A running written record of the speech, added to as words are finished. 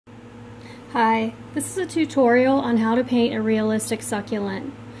Hi, this is a tutorial on how to paint a realistic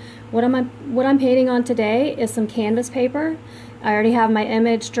succulent. What I'm painting on today is some canvas paper. I already have my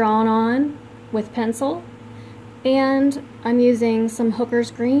image drawn on with pencil, and I'm using some Hooker's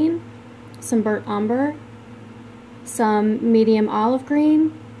green, some burnt umber, some medium olive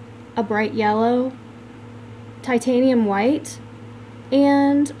green, a bright yellow, titanium white,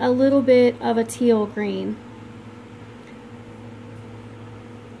 and a little bit of a teal green.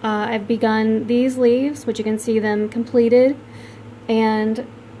 I've begun these leaves, which you can see them completed, and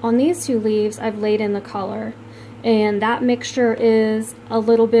on these two leaves I've laid in the color, and that mixture is a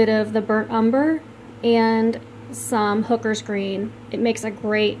little bit of the burnt umber and some Hooker's green. It makes a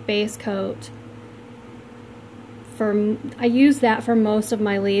great base coat. I use that for most of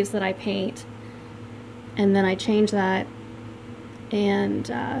my leaves that I paint, and then I change that, and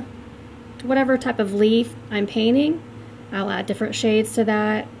to whatever type of leaf I'm painting, I'll add different shades to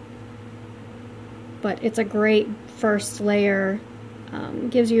that, but it's a great first layer.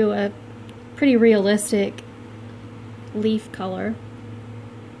 Gives you a pretty realistic leaf color.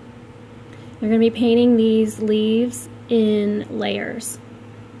 You're going to be painting these leaves in layers,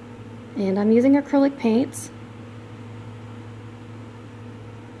 and I'm using acrylic paints,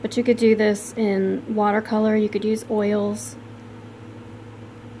 but you could do this in watercolor, you could use oils.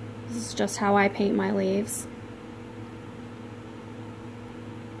 This is just how I paint my leaves.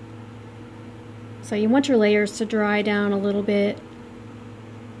 So you want your layers to dry down a little bit.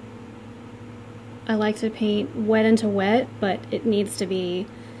 I like to paint wet into wet, but it needs to be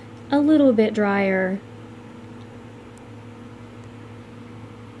a little bit drier.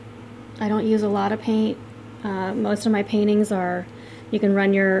 I don't use a lot of paint. Most of my paintings are, you can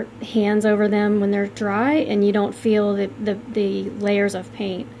run your hands over them when they're dry and you don't feel the layers of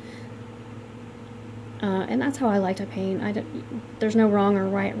paint. And that's how I like to paint. There's no wrong or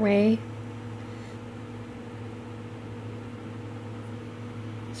right way.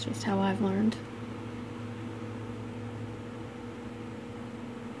 It's just how I've learned.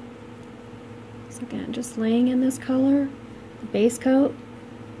 So again, just laying in this color, the base coat.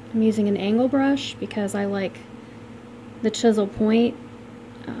 I'm using an angle brush because I like the chisel point.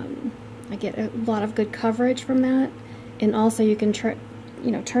 I get a lot of good coverage from that, and also you can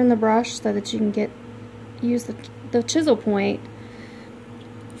turn the brush so that you can use the chisel point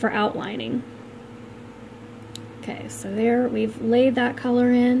for outlining. Okay, so there we've laid that color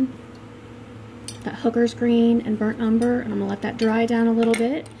in, that Hooker's green and burnt umber, and I'm going to let that dry down a little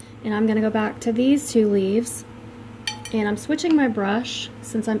bit, and I'm going to go back to these two leaves, and I'm switching my brush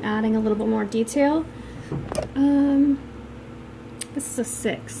since I'm adding a little bit more detail. This is a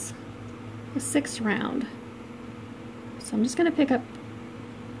 6th round, so I'm just going to pick up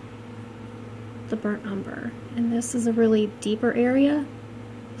the burnt umber, and this is a really deeper area.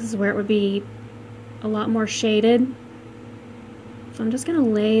 This is where it would be a lot more shaded. So I'm just going to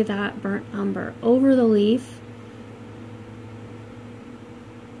lay that burnt umber over the leaf.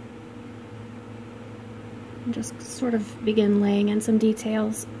 And just sort of begin laying in some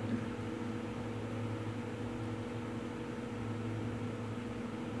details.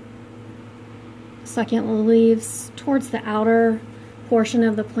 Succulent leaves towards the outer portion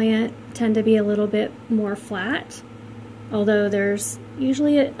of the plant tend to be a little bit more flat, although there's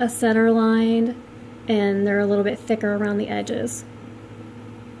usually a center line and they're a little bit thicker around the edges.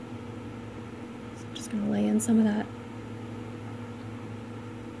 So I'm just going to lay in some of that.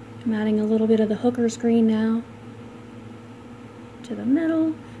 I'm adding a little bit of the Hooker's green now to the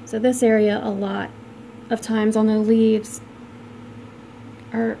middle. So this area, a lot of times on the leaves,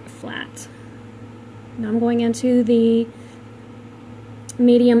 are flat. Now I'm going into the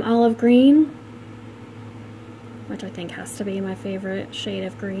medium olive green, which I think has to be my favorite shade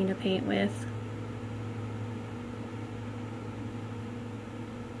of green to paint with.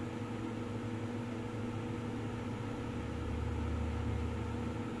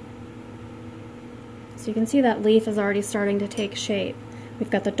 So you can see that leaf is already starting to take shape. We've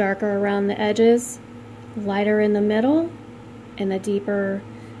got the darker around the edges, lighter in the middle, and the deeper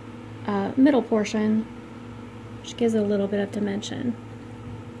middle portion, which gives it a little bit of dimension.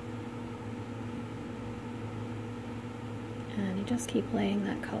 And you just keep laying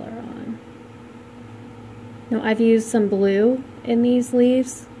that color on. Now I've used some blue in these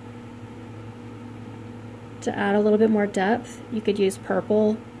leaves to add a little bit more depth. You could use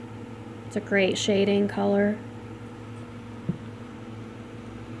purple. It's a great shading color.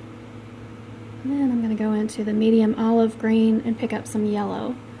 And then I'm going to go into the medium olive green and pick up some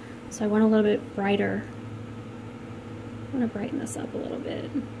yellow. So I want a little bit brighter. I want to brighten this up a little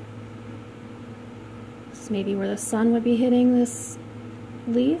bit. This is maybe where the sun would be hitting this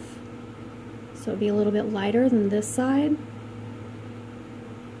leaf. So it'd be a little bit lighter than this side.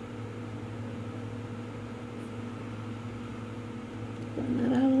 Blend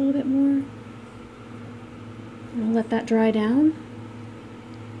that out a little bit more. And we'll let that dry down,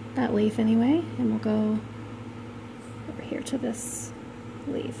 that leaf anyway, and we'll go over here to this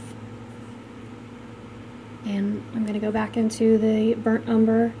leaf. And I'm going to go back into the Burnt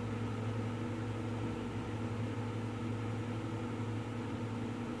Umber.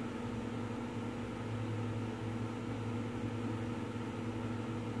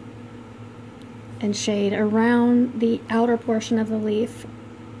 And shade around the outer portion of the leaf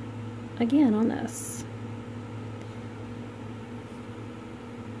again on this.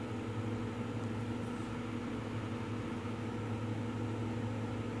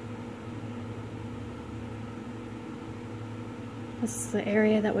 This is the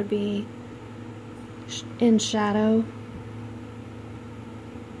area that would be in shadow.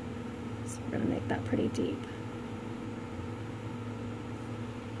 So we're going to make that pretty deep.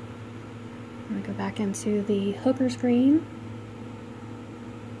 I'm going to go back into the hooker's green.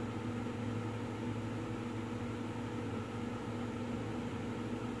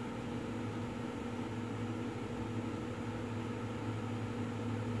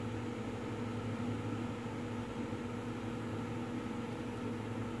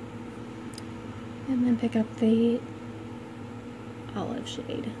 And then pick up the olive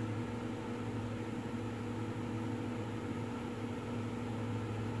shade.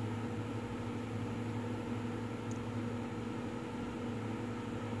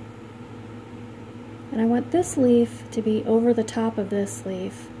 And I want this leaf to be over the top of this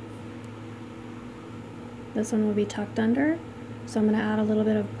leaf. This one will be tucked under, so I'm going to add a little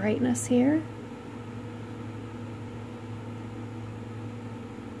bit of brightness here.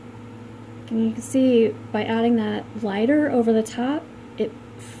 And you can see by adding that lighter over the top, it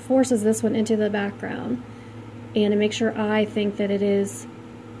forces this one into the background. And to make sure I think that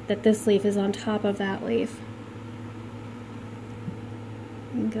that this leaf is on top of that leaf.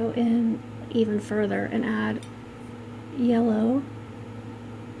 You can go in even further and add yellow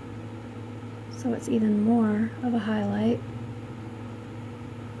so it's even more of a highlight.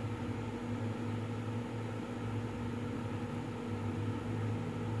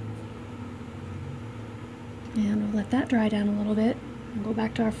 And we'll let that dry down a little bit and go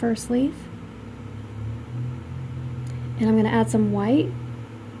back to our first leaf. And I'm going to add some white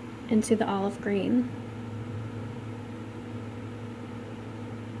into the olive green.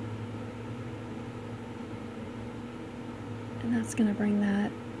 And that's going to bring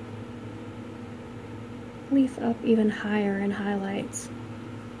that leaf up even higher in highlights.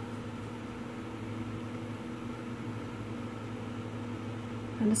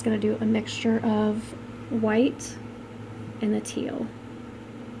 I'm just going to do a mixture of white and the teal.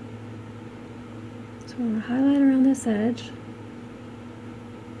 So I'm going to highlight around this edge.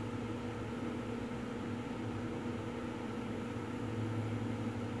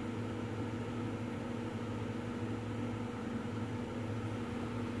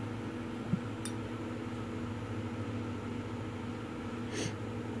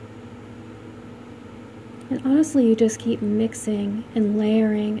 And honestly, you just keep mixing and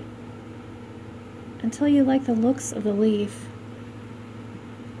layering until you like the looks of the leaf.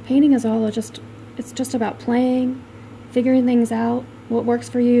 Painting is all it's just about playing, figuring things out, what works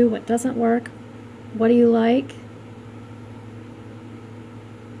for you, what doesn't work, what do you like.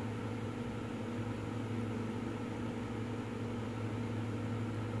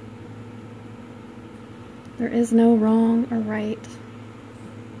 There is no wrong or right.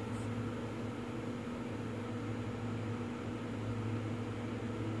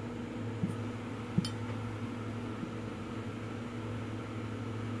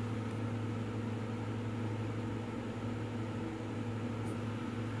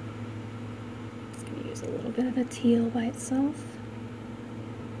 Use a little bit of a teal by itself.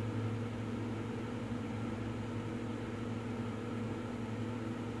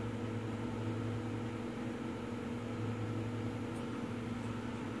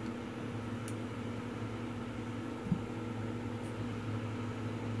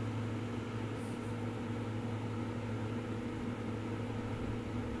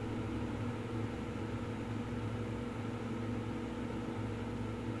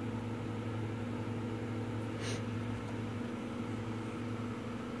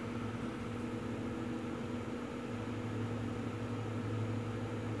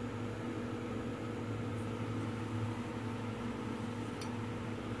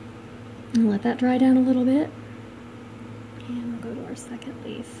 And let that dry down a little bit. And we'll go to our second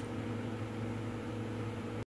leaf.